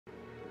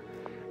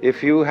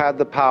if you had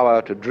the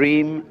power to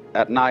dream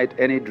at night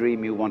any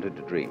dream you wanted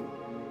to dream.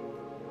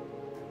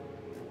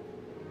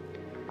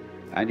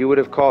 And you would,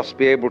 of course,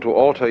 be able to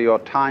alter your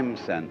time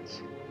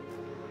sense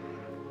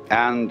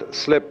and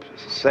slip,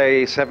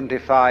 say,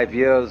 75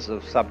 years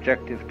of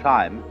subjective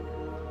time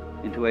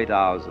into 8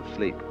 hours of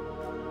sleep.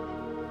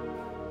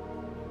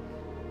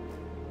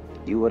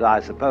 You would, I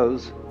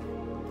suppose,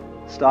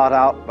 start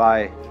out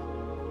by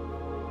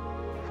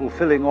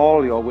fulfilling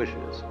all your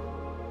wishes.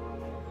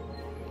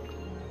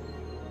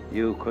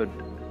 You could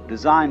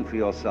design for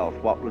yourself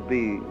what would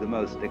be the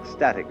most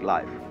ecstatic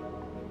life.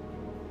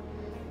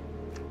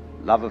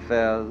 Love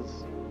affairs,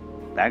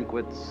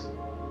 banquets,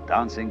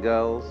 dancing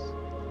girls,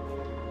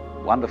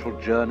 wonderful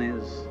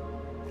journeys,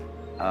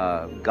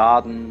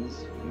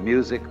 gardens,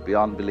 music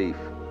beyond belief.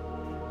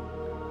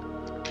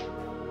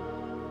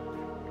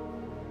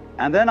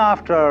 And then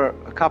after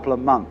a couple of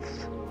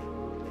months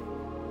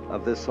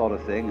of this sort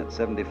of thing at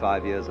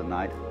 75 years a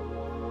night,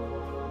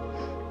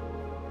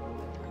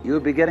 you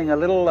would be getting a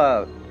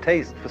little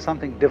taste for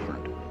something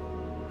different.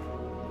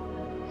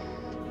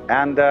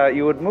 And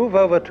you would move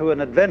over to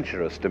an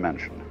adventurous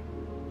dimension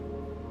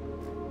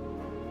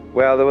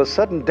where there were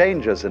certain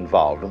dangers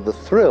involved and the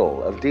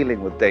thrill of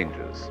dealing with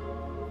dangers.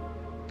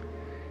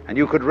 And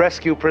you could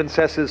rescue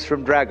princesses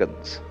from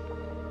dragons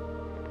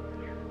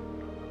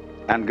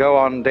and go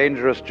on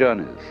dangerous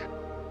journeys,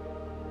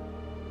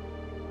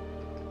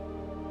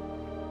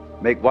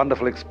 make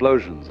wonderful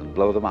explosions and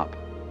blow them up,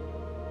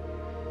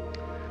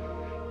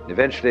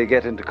 eventually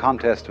get into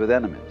contest with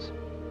enemies.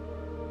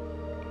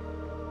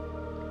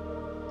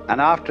 And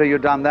after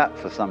you'd done that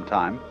for some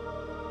time,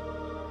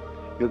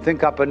 you'd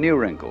think up a new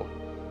wrinkle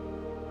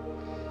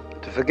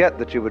to forget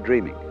that you were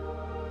dreaming,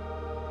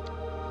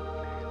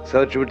 so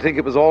that you would think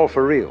it was all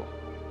for real,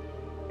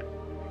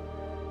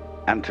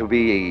 and to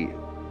be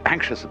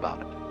anxious about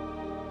it.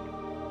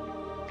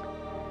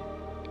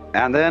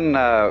 And then,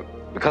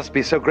 because it'd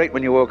be so great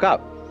when you woke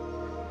up,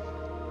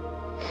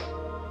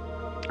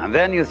 and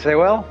then you'd say,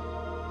 well,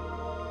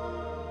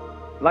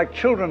 like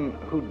children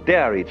who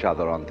dare each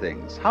other on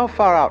things, how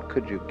far out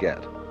could you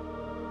get?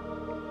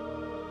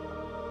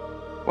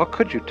 What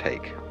could you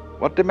take?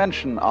 What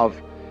dimension of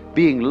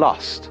being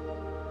lost,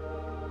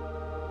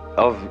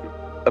 of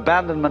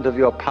abandonment of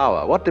your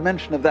power, what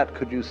dimension of that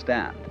could you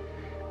stand?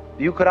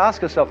 You could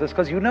ask yourself this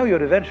because you know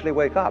you'd eventually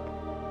wake up.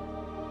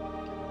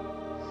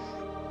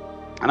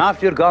 And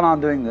after you'd gone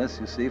on doing this,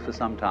 you see, for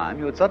some time,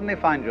 you would suddenly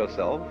find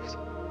yourselves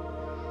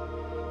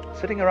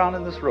sitting around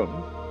in this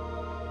room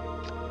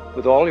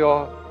with all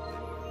your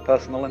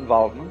personal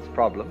involvements,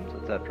 problems,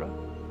 etc.,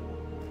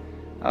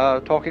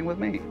 talking with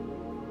me.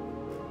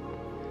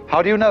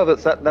 How do you know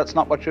that's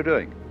not what you're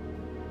doing?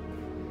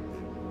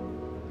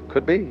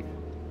 Could be.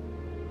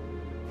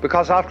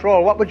 Because after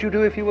all, what would you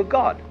do if you were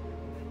God?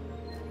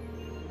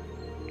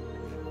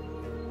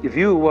 If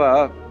you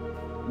were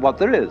what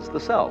there is, the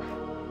self.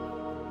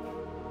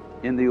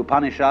 In the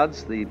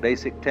Upanishads, the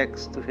basic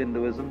texts of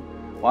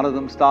Hinduism, one of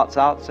them starts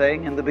out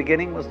saying, in the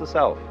beginning was the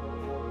self.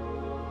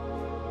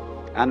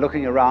 And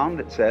looking around,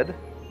 it said,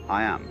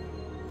 I am.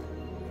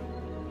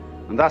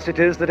 And thus it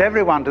is that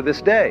everyone to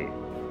this day,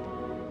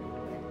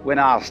 when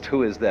asked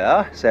who is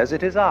there, says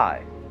it is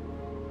I,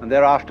 and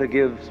thereafter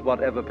gives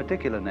whatever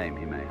particular name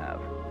he may have.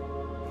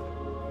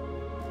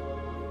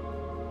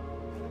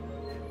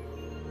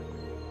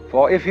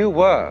 For if you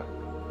were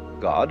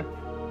God,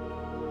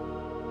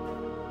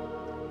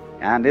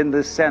 and in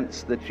this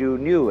sense that you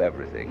knew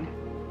everything,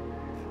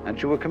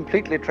 and you were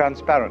completely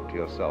transparent to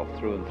yourself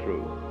through and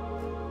through,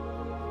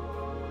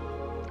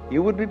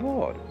 you would be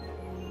bored.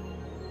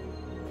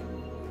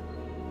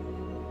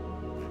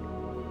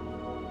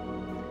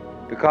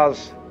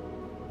 Because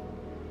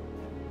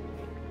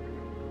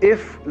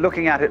if,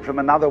 looking at it from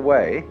another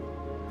way,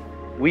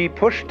 we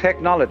push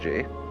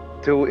technology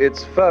to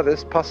its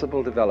furthest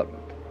possible development,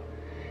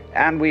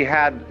 and we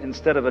had,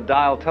 instead of a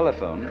dial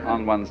telephone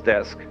on one's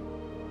desk,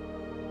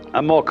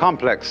 a more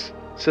complex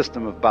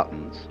system of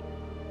buttons,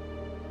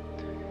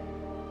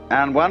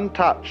 and one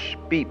touch,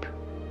 beep,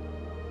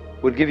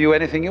 would give you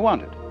anything you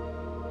wanted.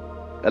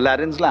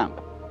 Aladdin's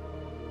lamp.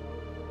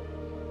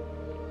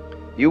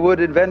 You would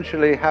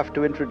eventually have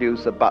to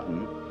introduce a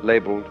button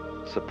labeled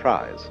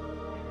surprise.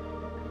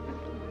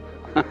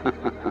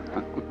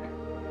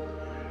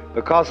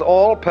 Because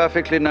all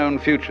perfectly known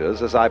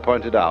futures, as I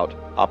pointed out,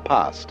 are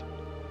past.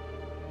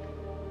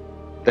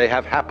 They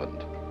have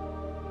happened,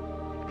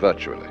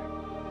 virtually.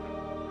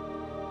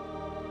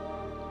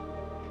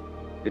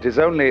 It is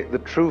only the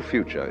true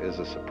future is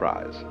a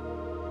surprise.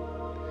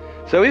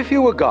 So if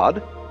you were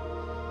God,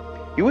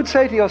 you would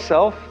say to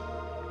yourself,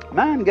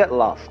 man, get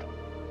lost.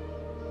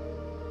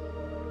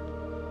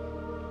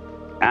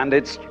 And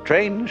it's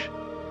strange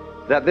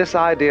that this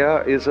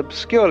idea is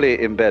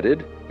obscurely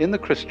embedded in the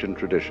Christian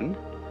tradition,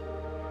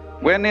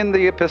 when in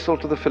the Epistle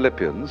to the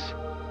Philippians,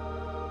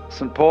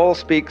 St. Paul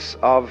speaks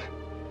of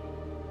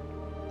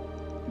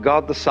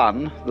God the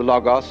Son, the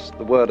Logos,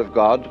 the Word of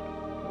God,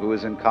 who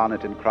is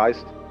incarnate in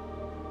Christ,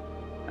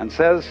 and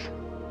says,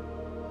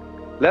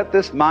 let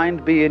this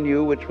mind be in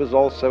you which was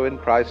also in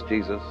Christ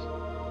Jesus,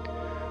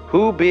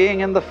 who being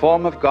in the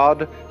form of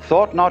God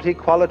thought not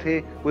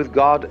equality with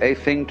God a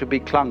thing to be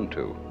clung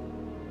to,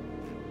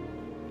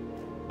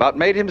 but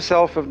made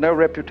himself of no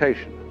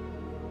reputation,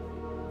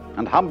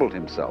 and humbled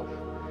himself,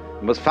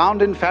 and was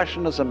found in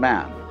fashion as a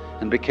man,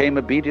 and became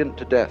obedient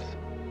to death.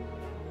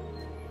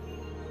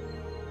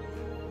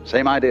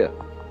 Same idea.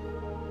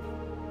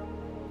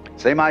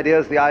 Same idea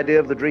as the idea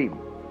of the dream.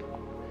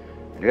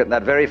 You get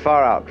that very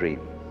far out dream,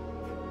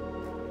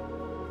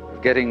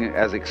 of getting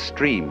as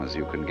extreme as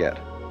you can get.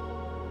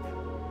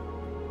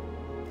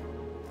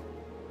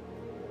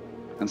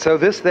 And so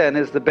this then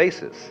is the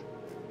basis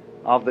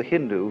of the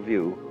Hindu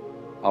view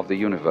of the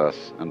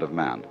universe and of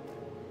man.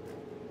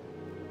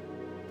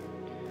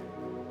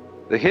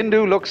 The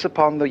Hindu looks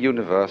upon the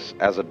universe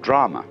as a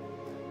drama.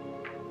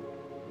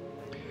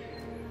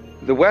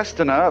 The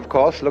Westerner, of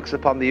course, looks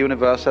upon the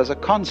universe as a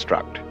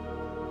construct,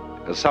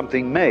 as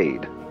something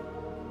made.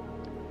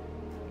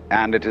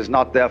 And it is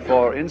not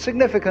therefore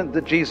insignificant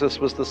that Jesus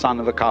was the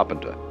son of a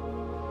carpenter.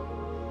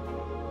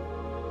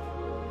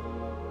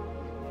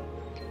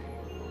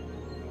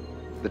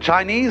 The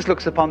Chinese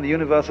looks upon the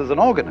universe as an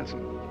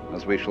organism,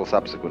 as we shall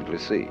subsequently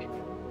see.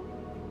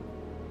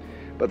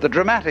 But the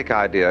dramatic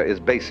idea is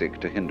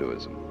basic to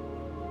Hinduism.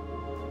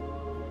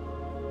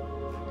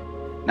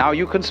 Now,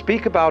 you can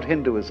speak about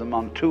Hinduism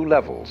on two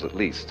levels at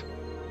least.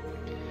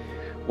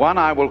 One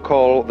I will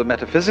call the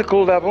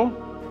metaphysical level,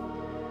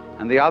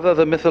 and the other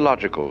the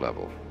mythological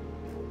level.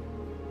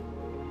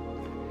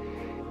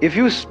 If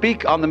you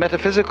speak on the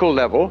metaphysical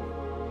level,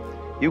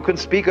 you can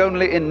speak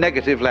only in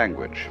negative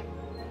language.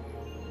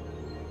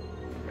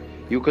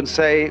 You can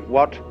say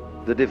what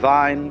the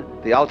divine,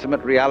 the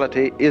ultimate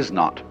reality, is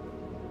not.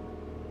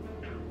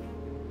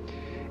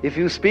 If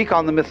you speak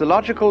on the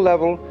mythological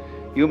level,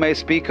 you may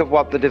speak of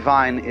what the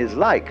divine is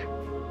like,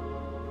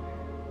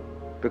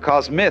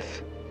 because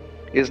myth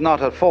is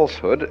not a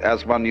falsehood,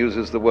 as one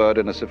uses the word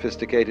in a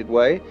sophisticated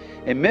way.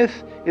 A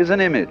myth is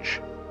an image,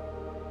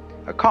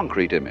 a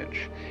concrete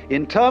image,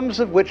 in terms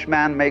of which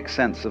man makes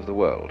sense of the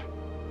world.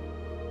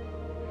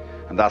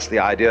 And thus the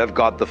idea of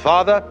God the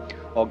Father,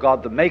 or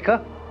God the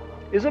Maker,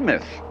 is a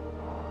myth,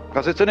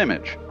 because it's an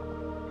image.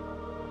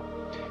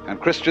 And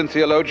Christian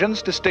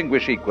theologians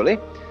distinguish equally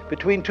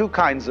between two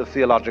kinds of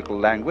theological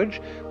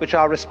language, which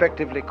are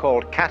respectively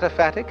called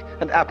cataphatic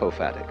and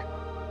apophatic.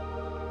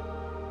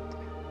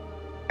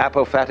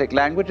 Apophatic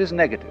language is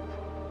negative,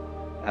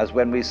 as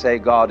when we say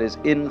God is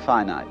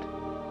infinite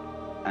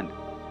and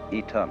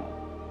eternal.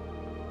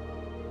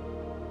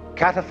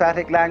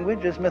 Cataphatic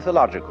language is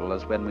mythological,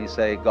 as when we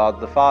say God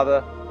the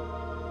Father,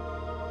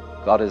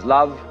 God is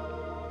love,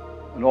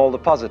 and all the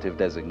positive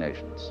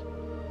designations.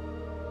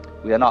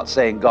 We are not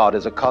saying God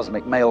is a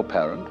cosmic male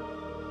parent,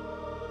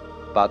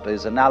 but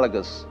is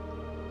analogous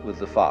with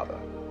the Father.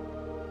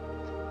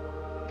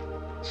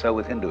 So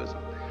with Hinduism.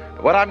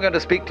 But what I'm going to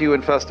speak to you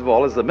in, first of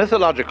all, is the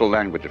mythological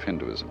language of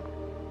Hinduism.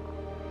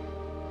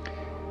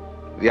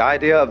 The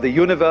idea of the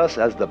universe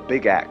as the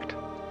big act.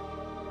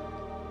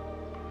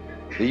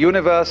 The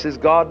universe is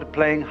God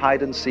playing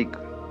hide and seek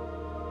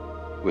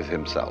with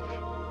himself.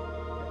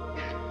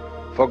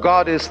 For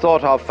God is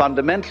thought of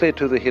fundamentally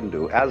to the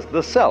Hindu as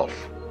the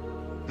self,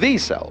 the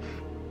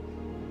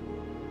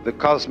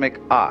cosmic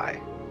I.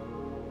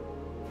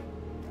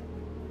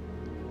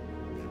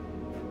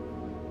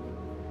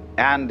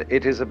 And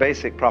it is a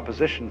basic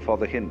proposition for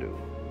the Hindu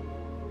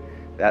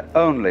that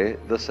only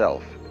the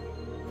self,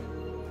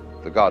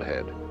 the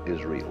Godhead,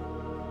 is real.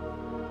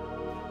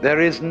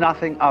 There is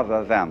nothing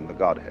other than the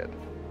Godhead.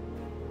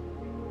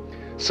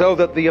 So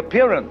that the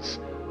appearance,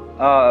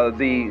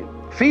 the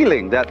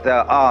feeling that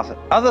there are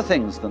other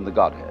things than the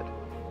Godhead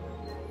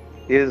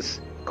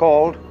is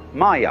called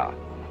Maya.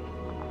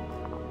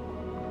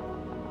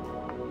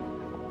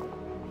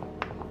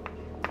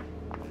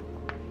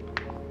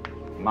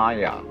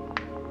 Maya.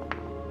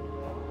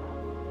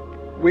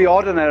 We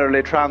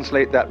ordinarily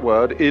translate that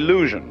word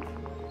illusion.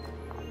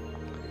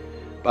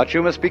 But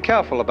you must be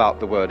careful about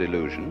the word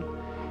illusion.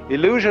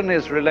 Illusion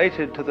is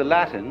related to the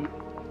Latin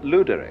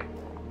ludere.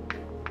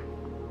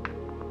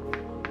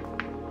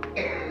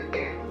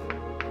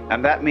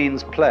 And that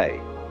means play.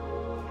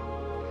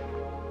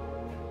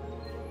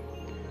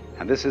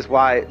 And this is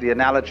why the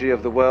analogy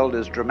of the world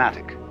is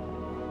dramatic.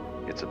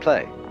 It's a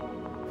play,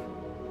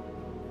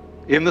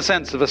 in the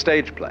sense of a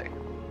stage play.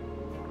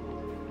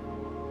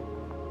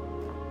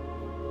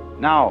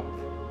 Now,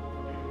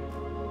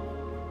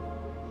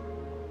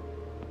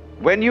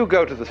 when you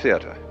go to the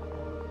theater,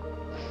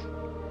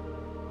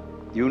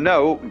 you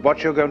know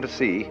what you're going to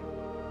see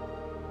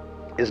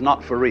is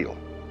not for real,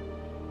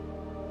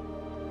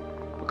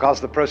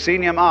 because the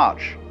proscenium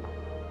arch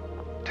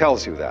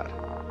tells you that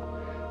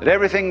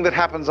everything that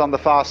happens on the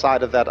far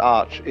side of that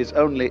arch is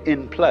only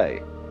in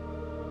play,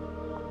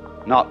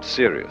 not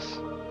serious.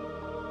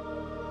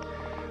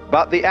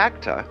 But the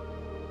actor,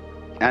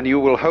 and you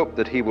will hope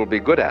that he will be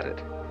good at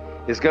it,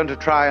 is going to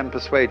try and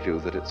persuade you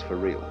that it's for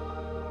real,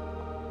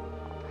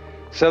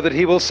 so that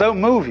he will so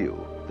move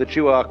you that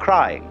you are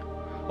crying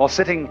or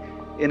sitting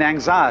in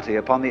anxiety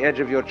upon the edge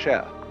of your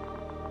chair.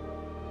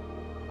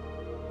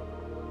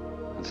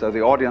 And so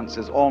the audience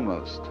is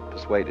almost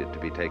persuaded to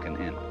be taken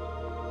in.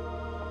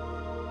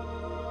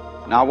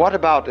 Now, what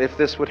about if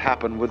this would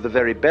happen with the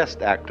very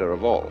best actor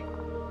of all,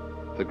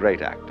 the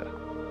great actor?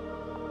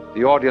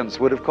 The audience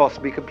would, of course,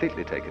 be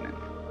completely taken in.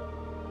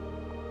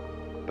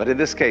 But in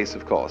this case,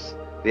 of course,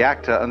 the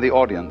actor and the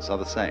audience are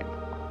the same,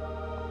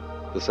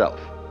 the self.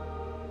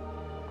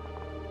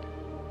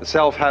 The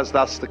self has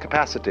thus the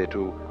capacity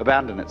to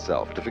abandon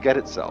itself, to forget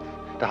itself,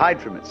 to hide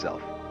from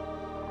itself,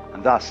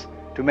 and thus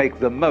to make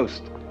the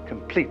most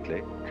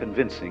completely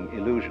convincing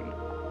illusion,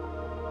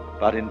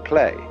 but in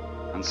play.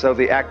 And so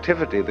the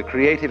activity, the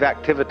creative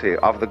activity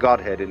of the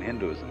Godhead in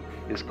Hinduism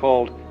is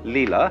called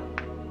lila,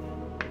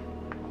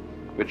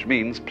 which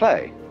means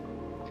play.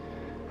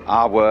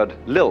 Our word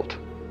lilt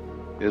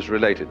is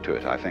related to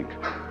it, I think.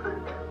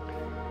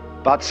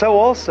 But so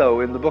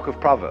also in the book of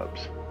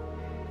Proverbs,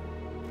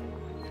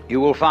 you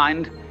will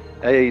find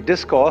a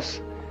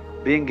discourse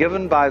being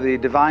given by the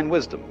divine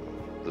wisdom.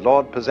 The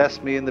Lord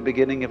possessed me in the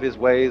beginning of his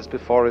ways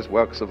before his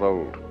works of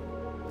old.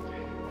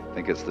 I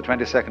think it's the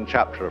 22nd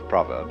chapter of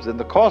Proverbs, in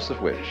the course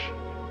of which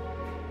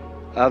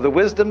the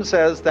wisdom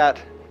says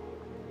that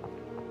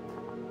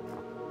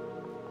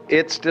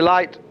its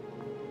delight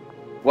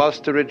was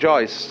to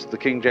rejoice, the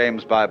King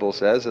James Bible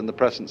says, in the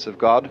presence of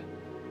God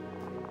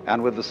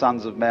and with the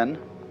sons of men.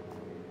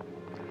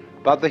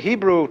 But the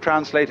Hebrew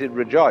translated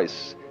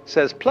rejoice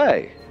says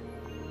play.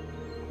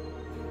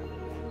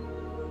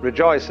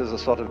 Rejoice is a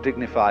sort of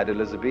dignified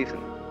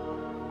Elizabethan,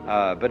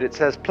 but it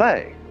says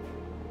play.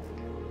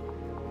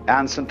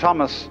 And St.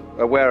 Thomas,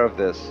 aware of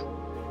this,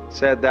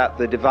 said that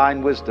the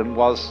divine wisdom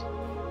was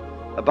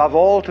above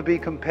all to be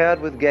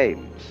compared with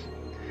games,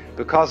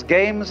 because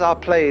games are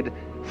played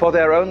for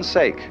their own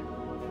sake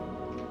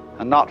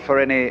and not for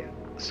any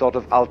sort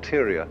of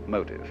ulterior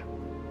motive.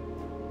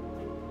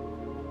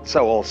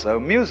 So also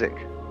music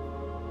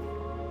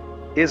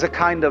is a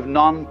kind of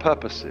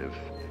non-purposive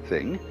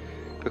thing,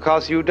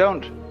 because you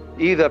don't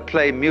either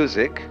play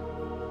music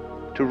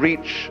to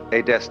reach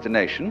a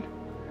destination,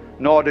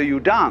 nor do you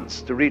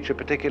dance to reach a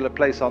particular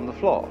place on the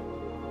floor.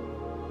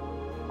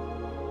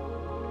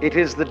 It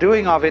is the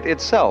doing of it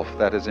itself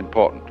that is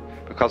important,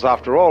 because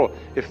after all,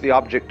 if the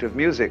object of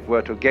music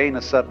were to gain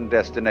a certain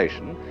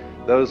destination,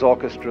 those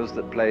orchestras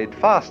that played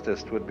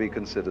fastest would be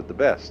considered the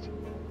best.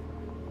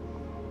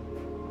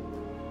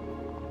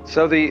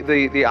 So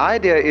the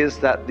idea is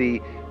that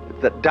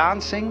that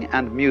dancing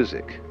and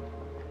music,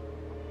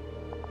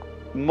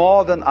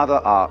 more than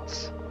other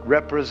arts,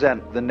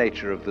 represent the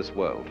nature of this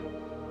world.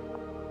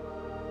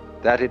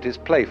 That it is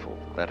playful,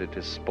 that it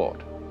is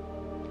sport.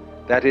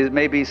 That it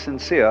may be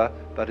sincere,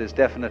 but is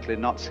definitely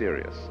not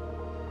serious.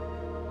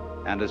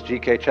 And as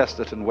G.K.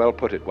 Chesterton well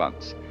put it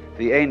once,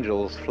 the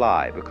angels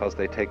fly because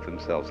they take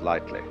themselves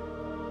lightly.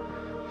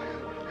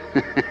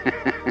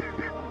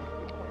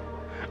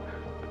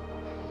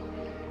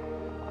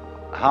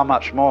 How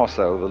much more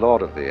so the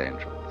Lord of the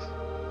angels?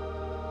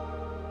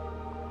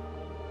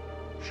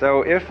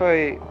 So if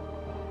a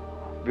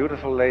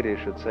beautiful lady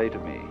should say to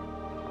me,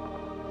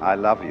 "I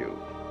love you,"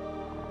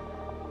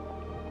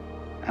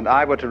 and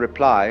I were to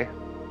reply,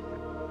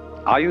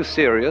 "Are you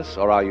serious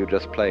or are you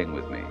just playing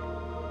with me?"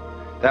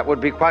 that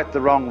would be quite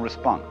the wrong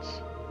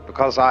response,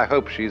 because I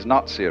hope she's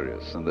not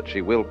serious and that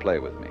she will play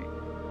with me.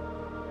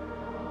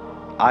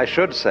 I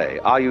should say,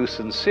 "Are you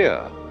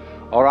sincere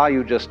or are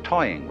you just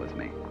toying with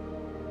me?"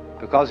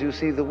 Because you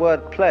see, the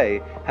word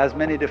play has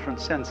many different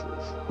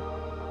senses.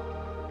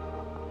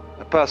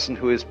 A person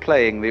who is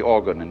playing the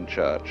organ in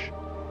church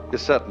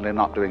is certainly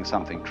not doing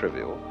something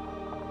trivial.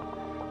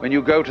 When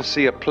you go to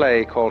see a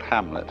play called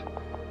Hamlet,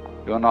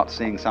 you're not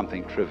seeing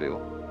something trivial.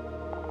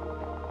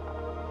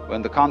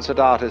 When the concert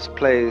artist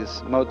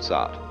plays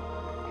Mozart,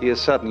 he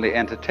is certainly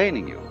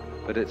entertaining you,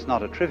 but it's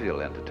not a trivial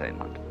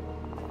entertainment.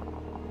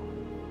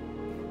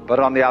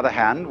 But on the other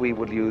hand, we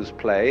would use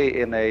play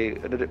in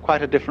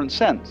quite a different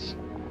sense,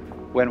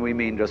 when we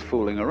mean just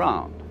fooling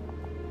around,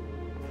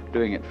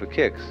 doing it for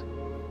kicks.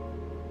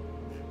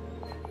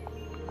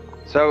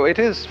 So it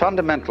is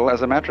fundamental,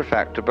 as a matter of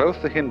fact, to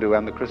both the Hindu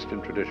and the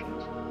Christian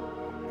traditions,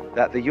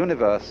 that the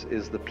universe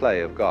is the play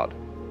of God.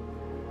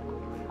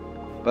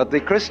 But the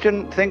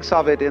Christian thinks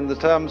of it in the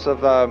terms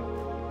of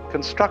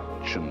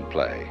construction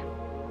play,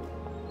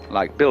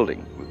 like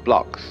building with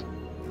blocks.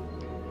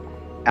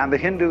 And the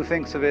Hindu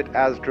thinks of it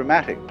as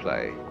dramatic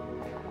play,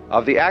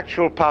 of the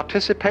actual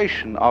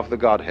participation of the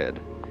Godhead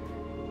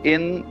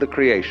in the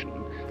creation,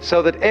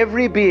 so that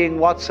every being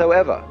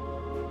whatsoever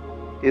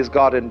is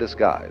God in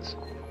disguise.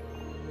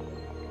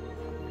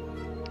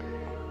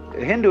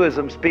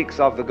 Hinduism speaks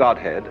of the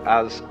Godhead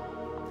as,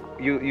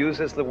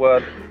 uses the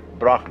word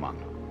Brahman.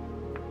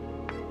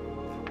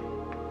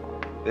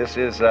 This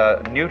is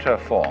a neuter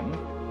form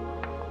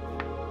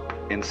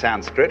in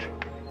Sanskrit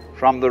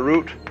from the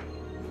root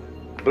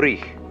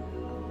brih,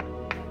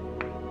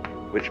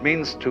 which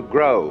means to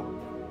grow,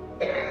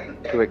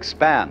 to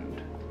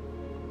expand,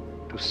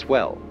 to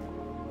swell.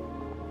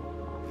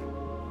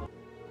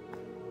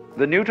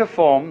 The neuter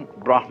form,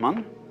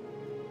 Brahman,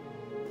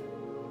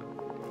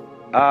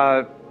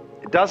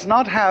 does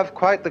not have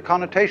quite the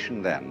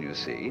connotation then, you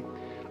see,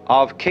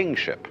 of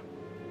kingship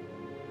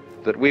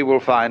that we will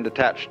find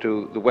attached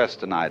to the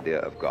Western idea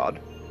of God,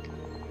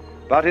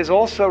 but is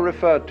also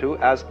referred to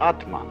as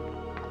Atman.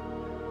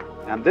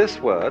 And this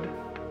word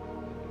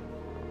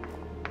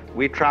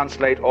we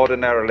translate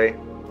ordinarily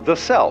the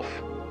self.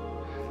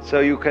 So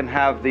you can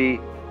have the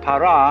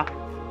para,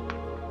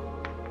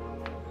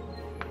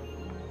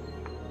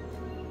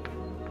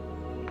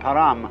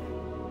 param,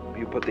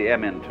 you put the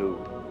M in to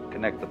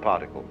connect the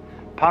particle,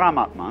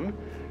 paramatman,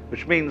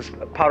 which means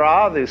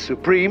para, the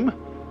supreme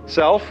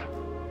self,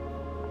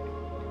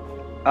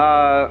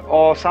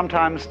 or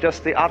sometimes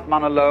just the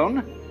Atman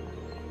alone,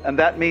 and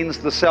that means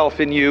the self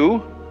in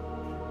you.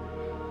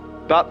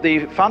 But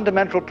the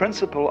fundamental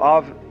principle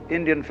of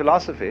Indian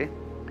philosophy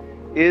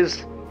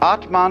is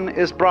Atman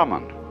is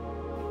Brahman.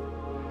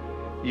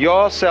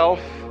 Your self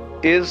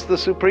is the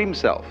supreme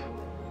self.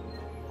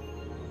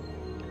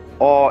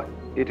 Or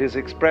it is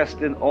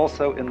expressed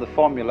also in the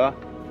formula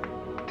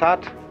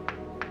Tat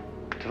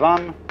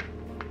Tvam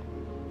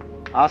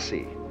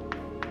Asi.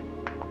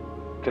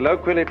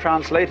 Colloquially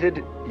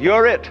translated,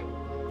 you're it.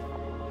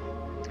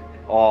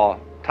 Or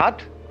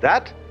Tat,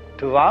 that,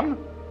 Tvam,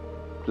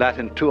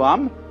 Latin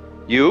tuam,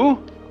 you,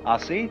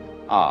 Asi,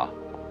 are.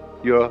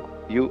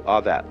 You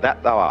are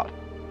that thou art.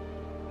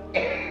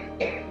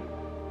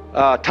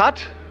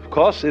 Tat, of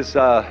course, is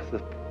the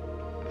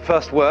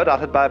first word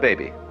uttered by a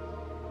baby.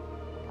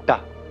 Da,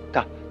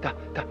 da, da,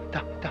 da,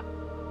 da, da.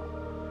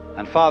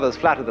 And fathers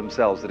flatter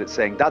themselves that it's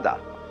saying dada.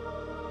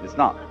 It's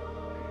not.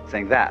 It's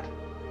saying that.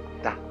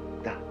 Da,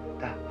 da,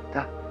 da,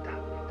 da, da,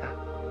 da.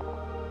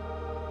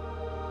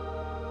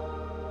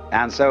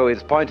 And so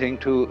it's pointing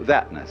to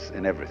thatness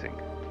in everything.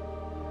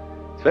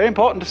 It's very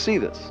important to see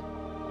this.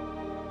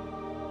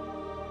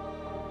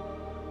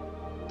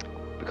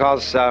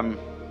 Because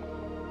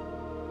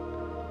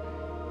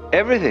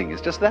everything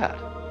is just that.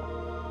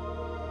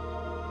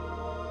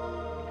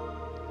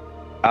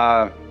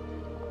 I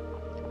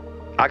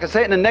can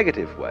say it in a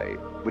negative way,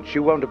 which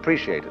you won't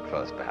appreciate at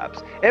first,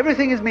 perhaps.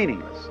 Everything is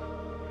meaningless.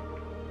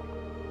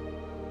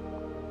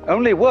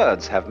 Only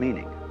words have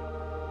meaning,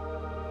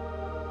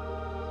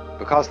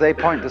 because they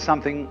point to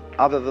something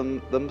other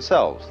than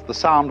themselves. The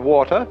sound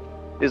water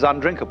is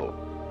undrinkable,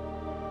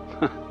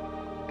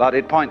 but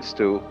it points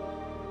to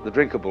the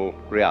drinkable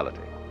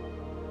reality.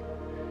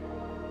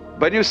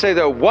 When you say,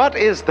 though, what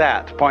is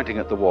that, pointing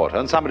at the water,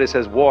 and somebody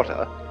says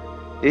water,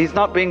 he's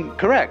not being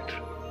correct,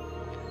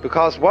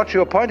 because what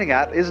you're pointing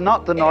at is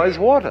not the noise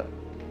water.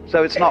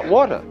 So it's not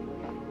water.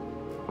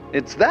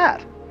 It's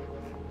that.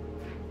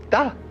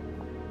 Da.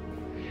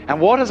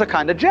 And water's a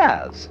kind of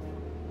jazz.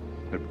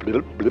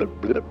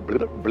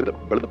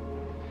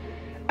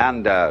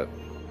 And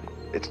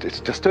it's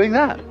just doing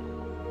that.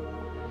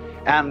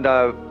 And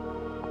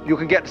you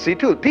can get to see,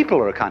 too, people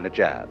are a kind of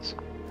jazz.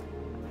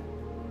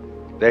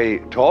 They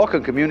talk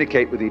and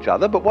communicate with each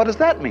other, but what does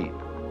that mean?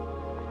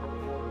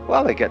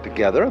 Well, they get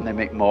together and they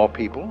make more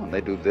people, and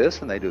they do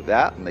this and they do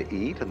that, and they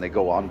eat and they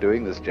go on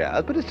doing this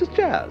jazz, but it's just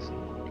jazz.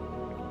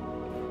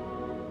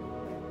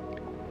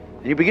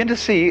 And you begin to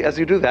see, as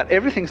you do that,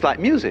 everything's like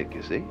music,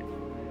 you see.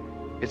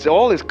 It's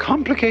all these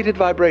complicated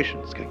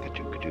vibrations, in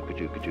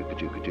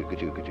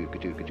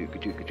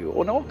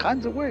all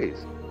kinds of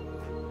ways.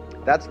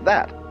 That's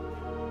that,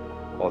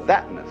 or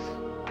thatness,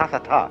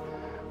 ta-ta-ta,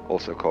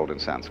 also called in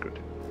Sanskrit.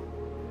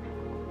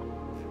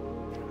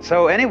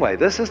 So anyway,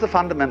 this is the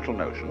fundamental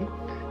notion,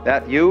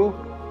 that you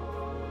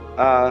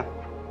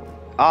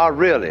are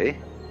really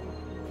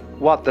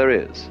what there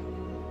is,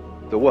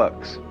 the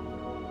works.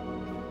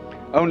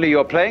 Only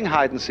you're playing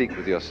hide and seek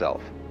with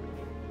yourself,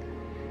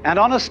 and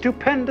on a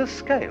stupendous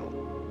scale.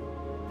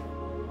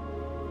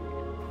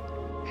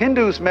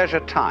 Hindus measure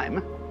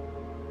time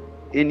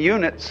in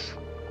units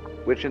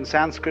which in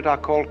Sanskrit are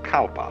called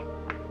kalpa.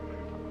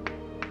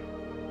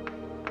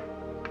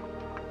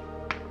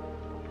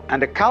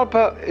 And a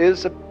kalpa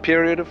is a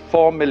period of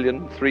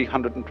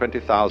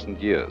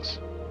 4,320,000 years.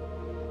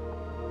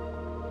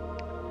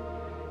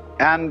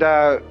 And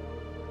there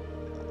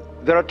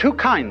are two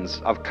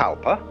kinds of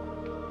kalpa.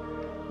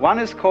 One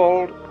is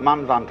called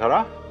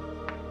manvantara,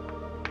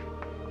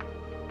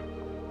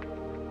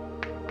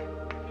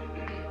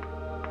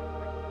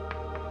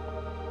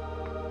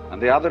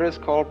 and the other is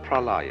called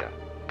pralaya.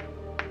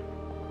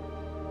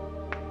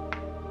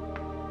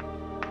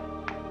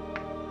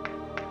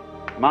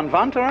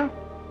 Manvantara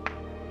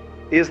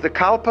is the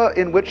kalpa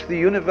in which the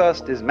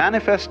universe is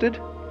manifested,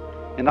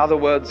 in other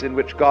words, in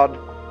which God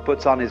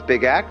puts on his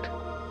big act.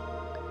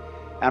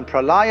 And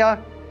pralaya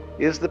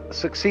is the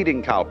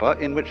succeeding kalpa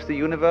in which the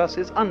universe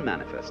is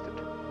unmanifested,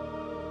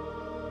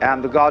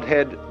 and the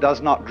Godhead does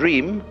not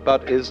dream,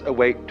 but is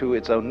awake to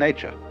its own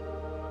nature.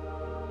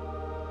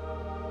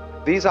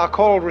 These are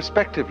called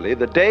respectively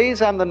the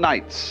days and the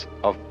nights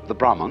of the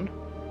Brahman,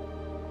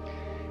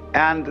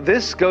 and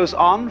this goes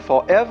on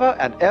forever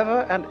and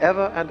ever and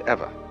ever and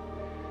ever.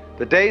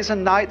 The days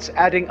and nights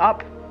adding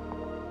up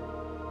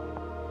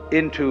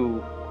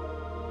into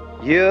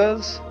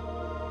years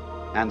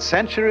and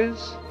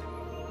centuries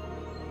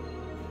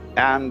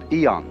and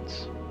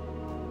eons.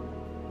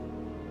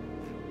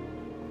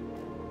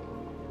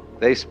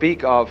 They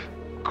speak of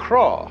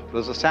crore.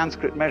 There's a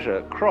Sanskrit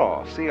measure,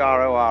 crore,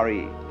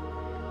 C-R-O-R-E.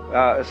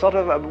 A sort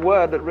of a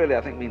word that really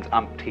I think means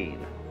umpteen.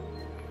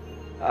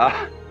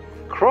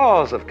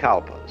 Crores of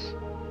kalpas.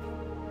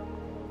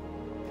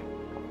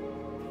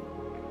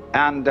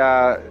 And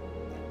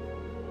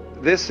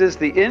this is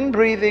the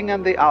in-breathing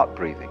and the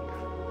out-breathing.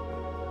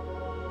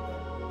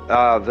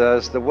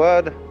 There's the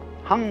word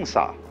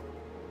hangsa.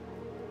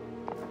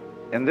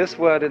 In this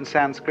word in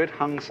Sanskrit,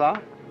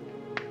 hangsa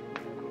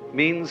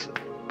means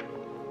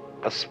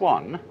a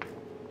swan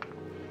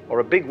or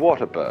a big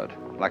water bird,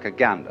 like a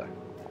gander.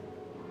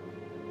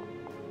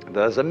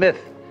 There's a myth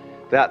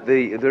that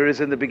there is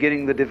in the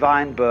beginning the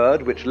divine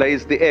bird which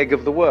lays the egg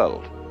of the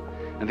world.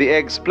 And the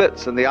egg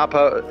splits, and the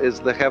upper is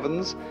the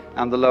heavens,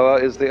 and the lower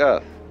is the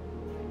earth.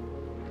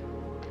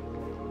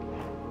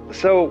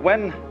 So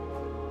when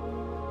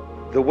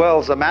the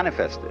worlds are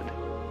manifested,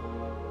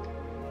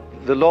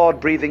 the Lord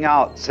breathing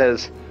out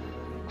says,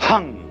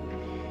 hung.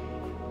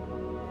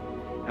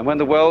 And when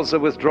the worlds are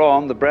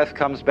withdrawn, the breath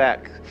comes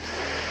back,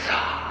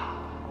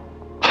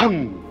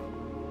 hung.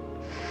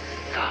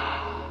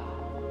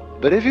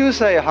 But if you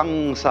say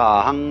hung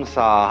sa, hung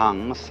sa,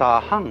 hung sa,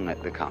 hung,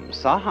 it becomes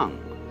sa hung,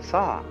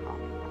 sa hung.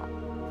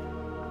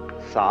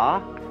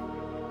 Sa,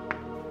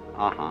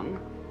 ahang,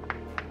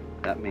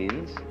 that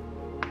means,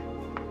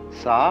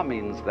 sa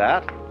means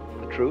that,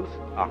 the truth,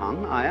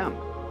 ahang, I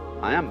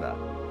am that.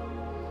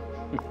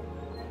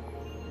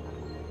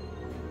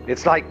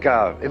 It's like,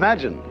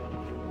 imagine,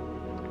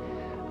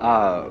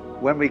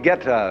 when we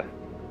get to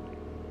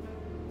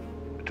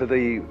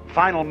the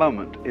final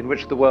moment in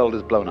which the world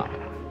is blown up.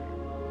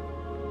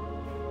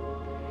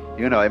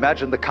 You know,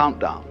 imagine the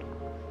countdown.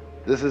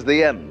 This is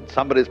the end.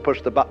 Somebody's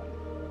pushed the button.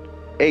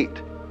 8,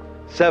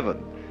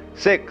 7,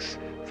 6,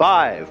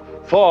 5,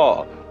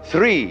 4,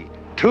 3,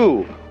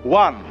 2,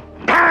 1.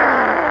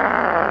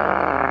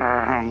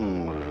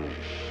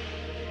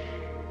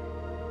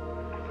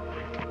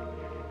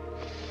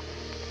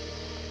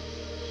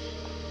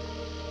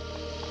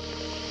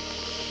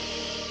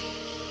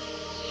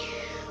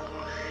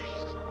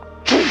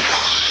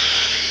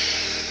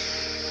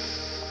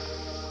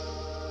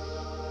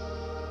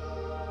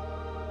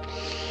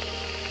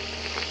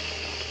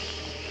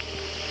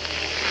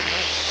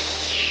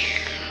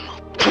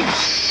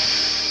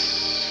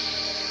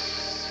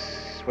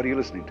 What are you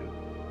listening to?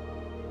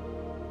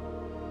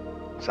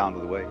 Sound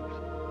of the waves.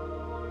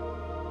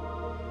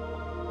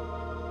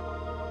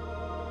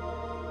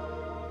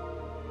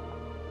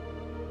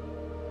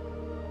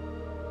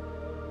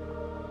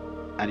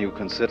 And you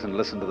can sit and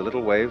listen to the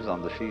little waves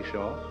on the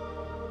seashore.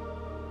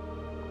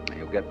 And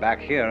you'll get back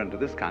here into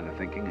this kind of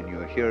thinking, and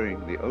you're hearing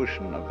the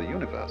ocean of the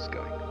universe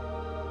going.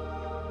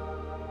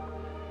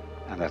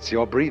 And that's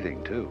your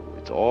breathing too.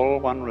 It's all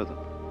one rhythm.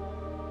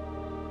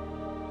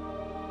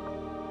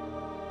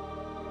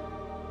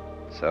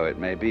 So it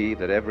may be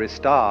that every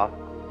star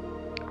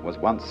was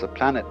once a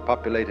planet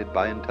populated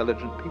by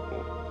intelligent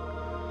people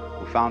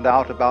who found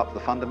out about the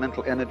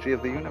fundamental energy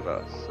of the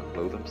universe and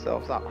blew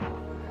themselves up.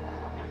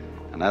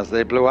 And as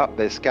they blew up,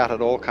 they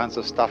scattered all kinds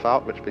of stuff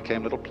out which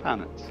became little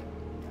planets.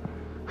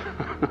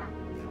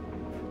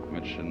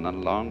 Which in a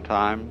long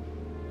time,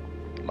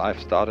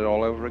 life started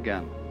all over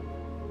again.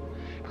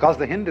 Because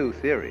the Hindu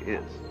theory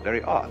is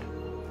very odd.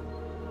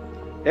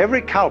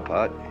 Every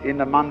kalpa in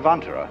the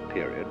Manvantara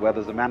period, where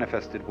there's a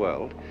manifested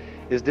world,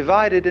 is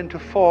divided into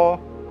 4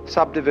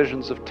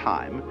 subdivisions of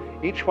time,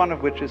 each one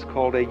of which is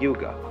called a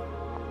yuga.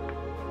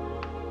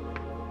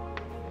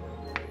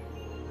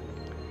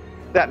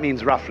 That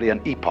means roughly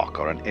an epoch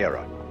or an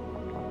era.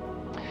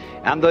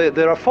 And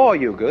there are 4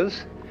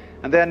 yugas,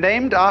 and they're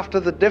named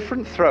after the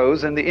different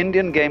throws in the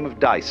Indian game of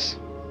dice.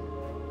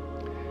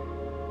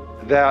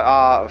 There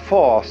are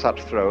 4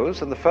 such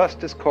throws, and the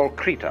first is called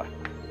Krita.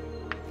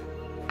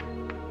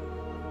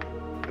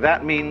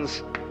 That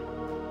means,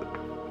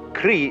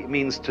 Kri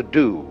means to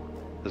do,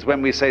 as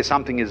when we say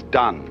something is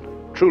done,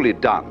 truly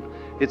done.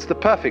 It's the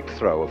perfect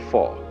throw of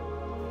 4.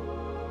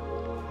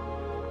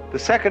 The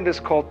second is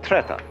called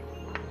Treta,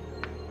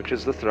 which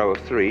is the throw of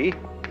 3.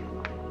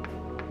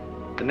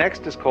 The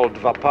next is called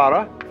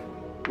Dvapara,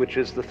 which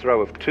is the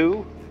throw of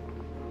 2.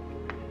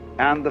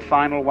 And the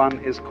final one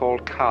is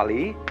called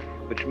Kali,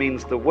 which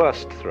means the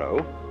worst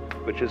throw,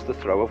 which is the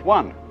throw of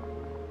 1.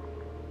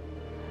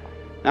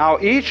 Now,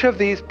 each of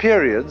these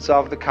periods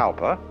of the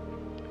kalpa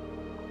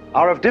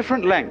are of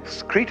different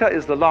lengths. Krita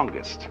is the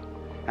longest,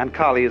 and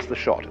Kali is the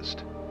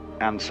shortest,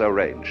 and so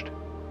ranged.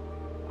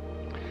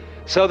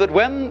 So that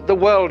when the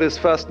world is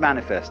first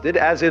manifested,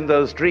 as in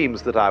those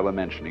dreams that I were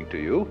mentioning to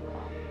you,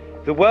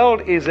 the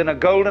world is in a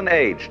golden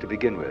age to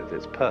begin with.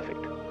 It's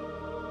perfect.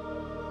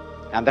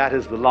 And that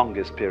is the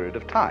longest period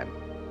of time.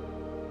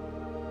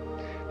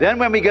 Then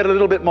when we get a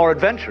little bit more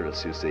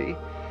adventurous, you see,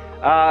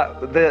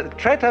 the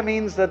Treta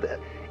means that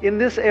in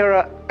this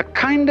era, a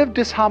kind of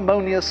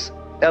disharmonious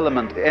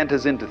element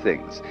enters into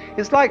things.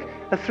 It's like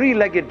a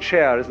 3-legged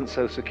chair isn't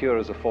so secure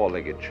as a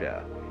 4-legged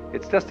chair.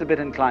 It's just a bit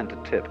inclined to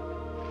tip.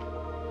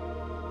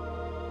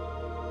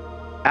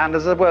 and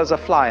as it were, as a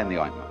fly in the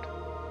ointment,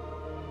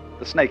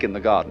 the snake in the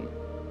garden.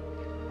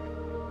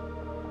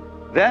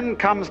 Then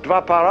comes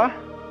Dvapara,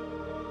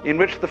 in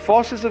which the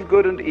forces of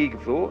good and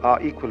evil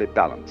are equally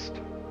balanced.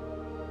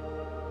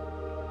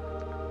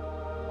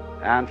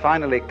 And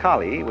finally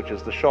Kali, which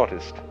is the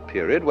shortest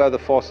period, where the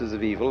forces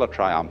of evil are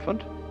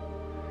triumphant,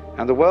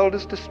 and the world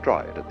is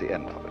destroyed at the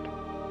end of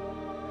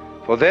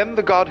it. For then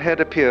the Godhead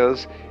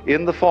appears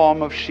in the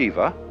form of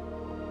Shiva,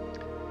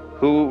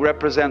 who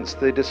represents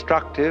the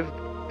destructive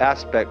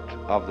aspect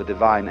of the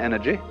divine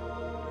energy,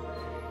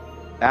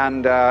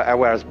 and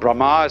whereas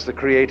Brahma is the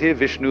creative,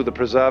 Vishnu the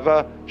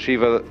preserver,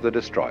 Shiva the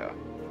destroyer.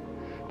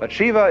 But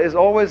Shiva is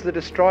always the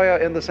destroyer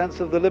in the sense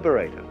of the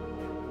liberator,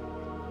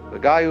 the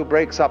guy who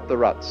breaks up the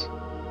ruts.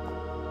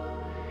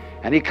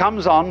 And he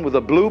comes on with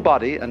a blue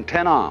body and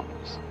 10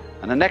 arms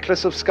and a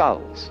necklace of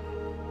skulls.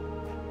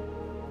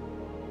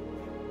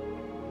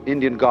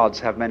 Indian gods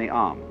have many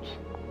arms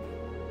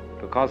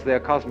because they are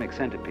cosmic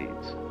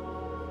centipedes.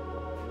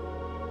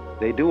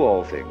 They do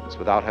all things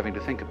without having to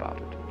think about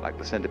it. Like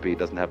the centipede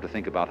doesn't have to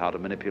think about how to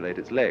manipulate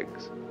its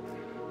legs.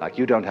 Like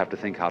you don't have to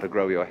think how to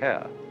grow your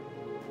hair.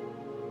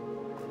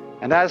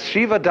 And as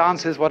Shiva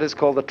dances what is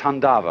called the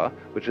Tandava,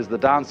 which is the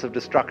dance of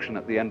destruction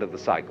at the end of the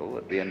cycle,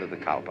 at the end of the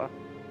Kalpa,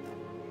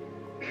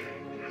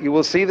 you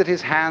will see that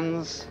his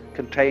hands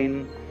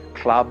contain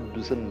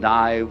clubs and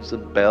knives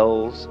and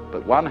bells,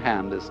 but one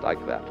hand is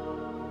like that.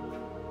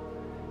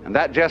 And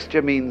that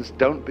gesture means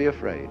don't be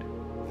afraid.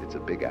 It's a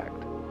big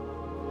act.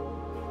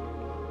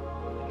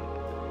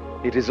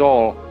 It is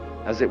all,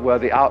 as it were,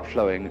 the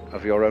outflowing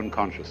of your own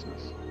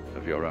consciousness,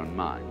 of your own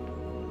mind.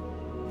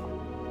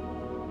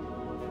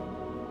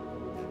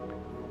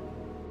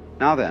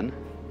 Now then,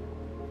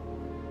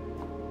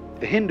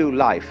 the Hindu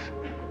life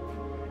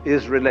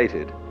is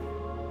related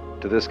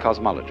to this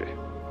cosmology.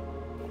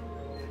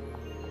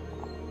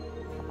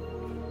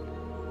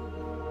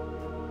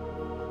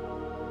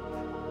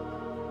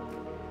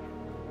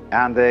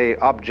 And the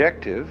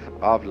objective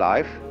of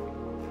life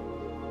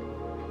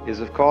is,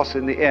 of course,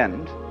 in the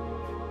end,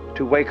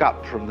 to wake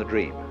up from the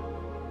dream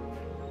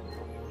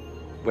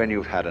when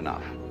you've had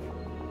enough.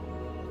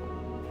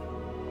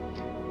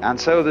 And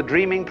so the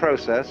dreaming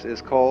process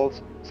is called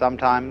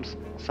sometimes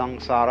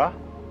samsara,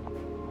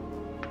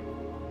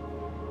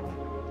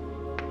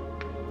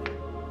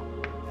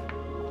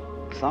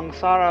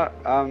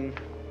 samsara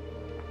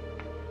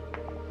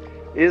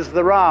is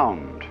the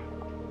round,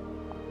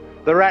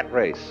 the rat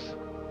race.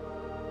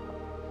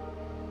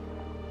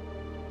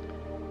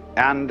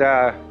 And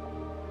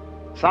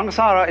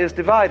samsara is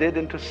divided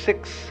into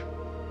 6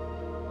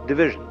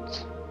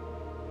 divisions.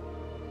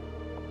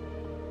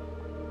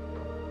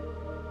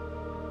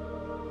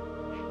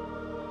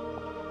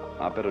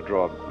 I better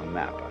draw a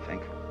map, I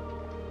think.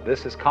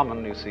 This is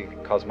common, you see,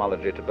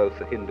 cosmology to both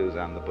the Hindus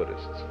and the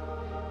Buddhists.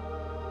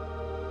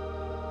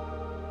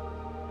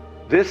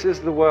 This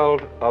is the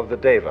world of the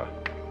Deva.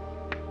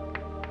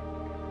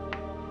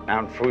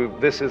 And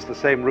this is the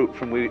same root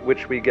from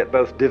which we get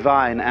both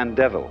divine and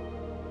devil.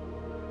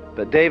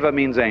 But Deva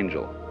means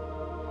angel.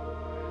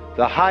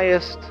 The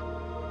highest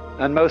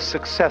and most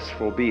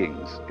successful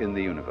beings in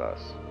the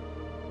universe.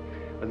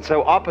 And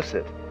so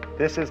opposite,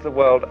 this is the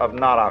world of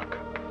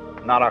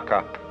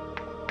Naraka,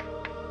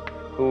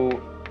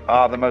 who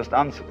are the most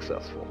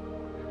unsuccessful.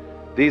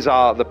 These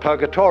are the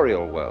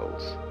purgatorial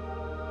worlds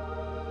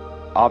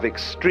of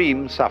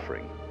extreme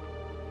suffering.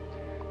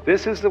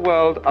 This is the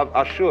world of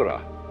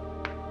Ashura.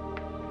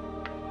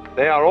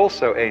 They are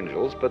also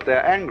angels, but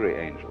they're angry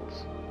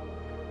angels,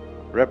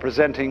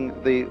 representing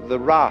the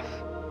wrath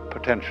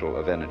potential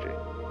of energy.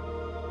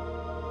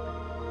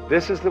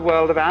 This is the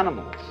world of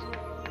animals.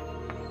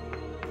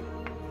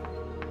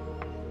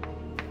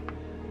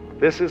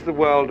 This is the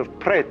world of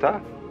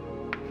preta,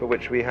 for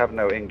which we have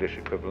no English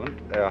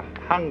equivalent. They are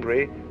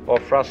hungry or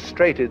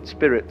frustrated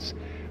spirits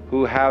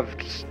who have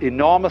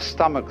enormous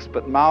stomachs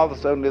but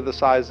mouths only the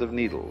size of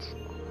needles.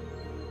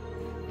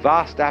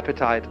 Vast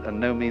appetite and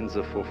no means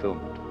of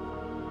fulfillment.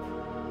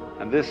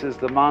 And this is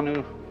the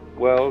Manu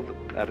world,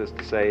 that is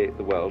to say,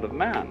 the world of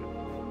man.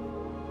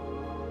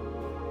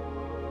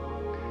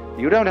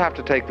 You don't have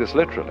to take this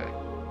literally.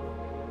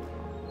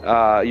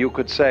 You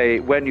could say,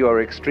 when you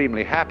are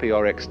extremely happy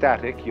or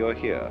ecstatic, you're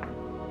here.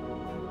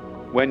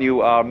 When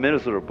you are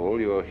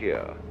miserable, you're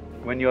here.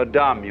 When you're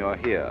dumb, you're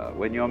here.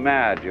 When you're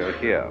mad, you're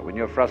here. When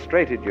you're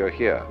frustrated, you're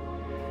here.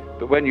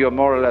 But when you're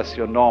more or less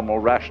your normal,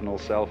 rational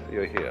self,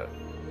 you're here.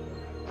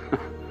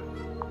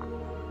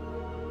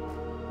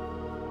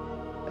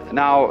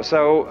 Now,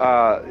 so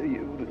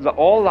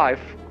all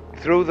life,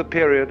 through the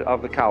period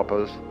of the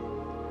Kalpas,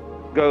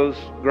 goes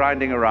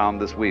grinding around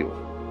this wheel.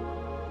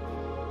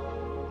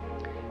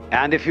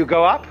 And if you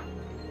go up,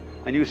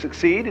 and you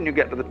succeed, and you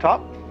get to the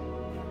top,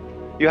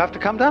 you have to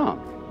come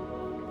down.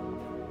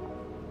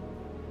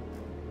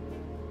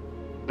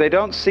 They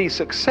don't see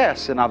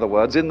success, in other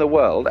words, in the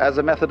world as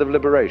a method of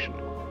liberation,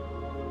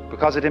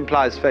 because it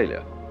implies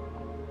failure.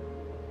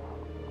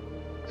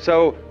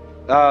 So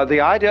the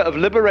idea of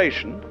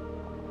liberation,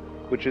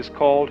 which is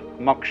called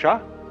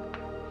moksha,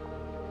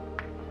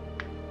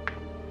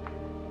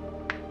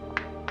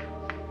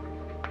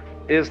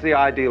 is the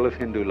ideal of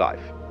Hindu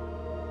life.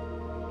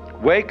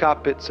 Wake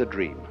up, it's a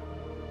dream.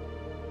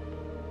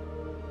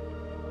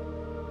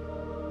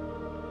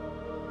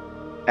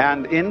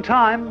 And in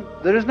time,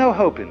 there is no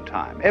hope in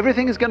time.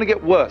 Everything is going to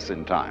get worse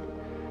in time.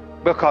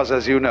 Because,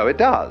 as you know, it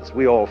does.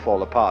 We all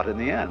fall apart in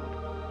the end.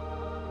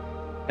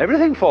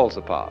 Everything falls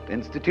apart.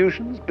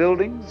 Institutions,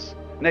 buildings,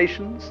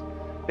 nations,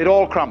 it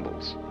all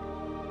crumbles.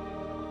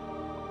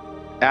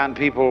 And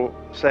people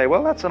say,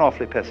 well, that's an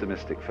awfully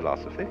pessimistic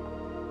philosophy.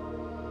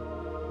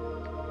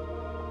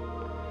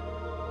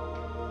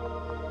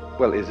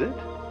 Well, is it?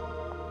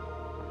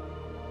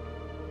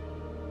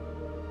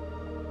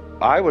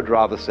 I would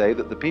rather say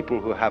that the people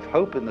who have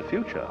hope in the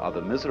future are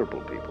the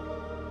miserable people.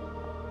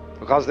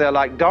 Because they're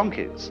like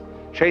donkeys,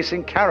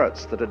 chasing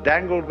carrots that are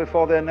dangled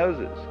before their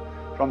noses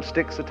from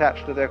sticks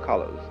attached to their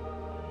collars.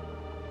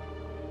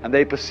 And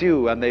they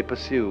pursue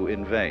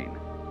in vain,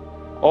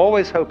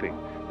 always hoping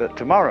that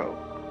tomorrow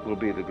will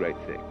be the great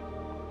thing,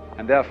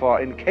 and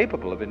therefore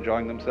incapable of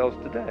enjoying themselves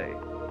today.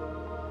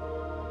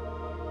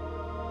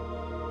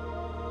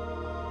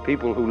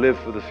 People who live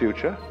for the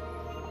future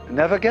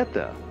never get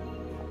there,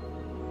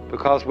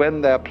 because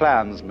when their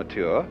plans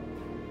mature,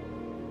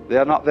 they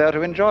are not there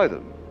to enjoy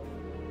them.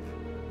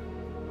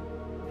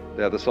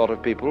 They're the sort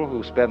of people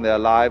who spend their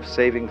lives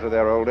saving for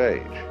their old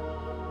age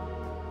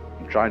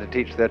and trying to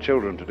teach their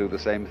children to do the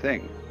same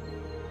thing,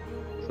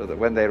 so that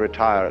when they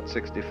retire at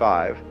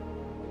 65,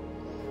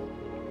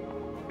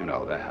 you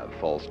know, they have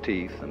false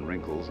teeth and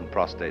wrinkles and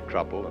prostate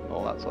trouble and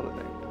all that sort of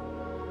thing.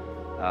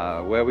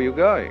 Where were you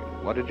going?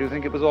 What did you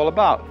think it was all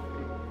about?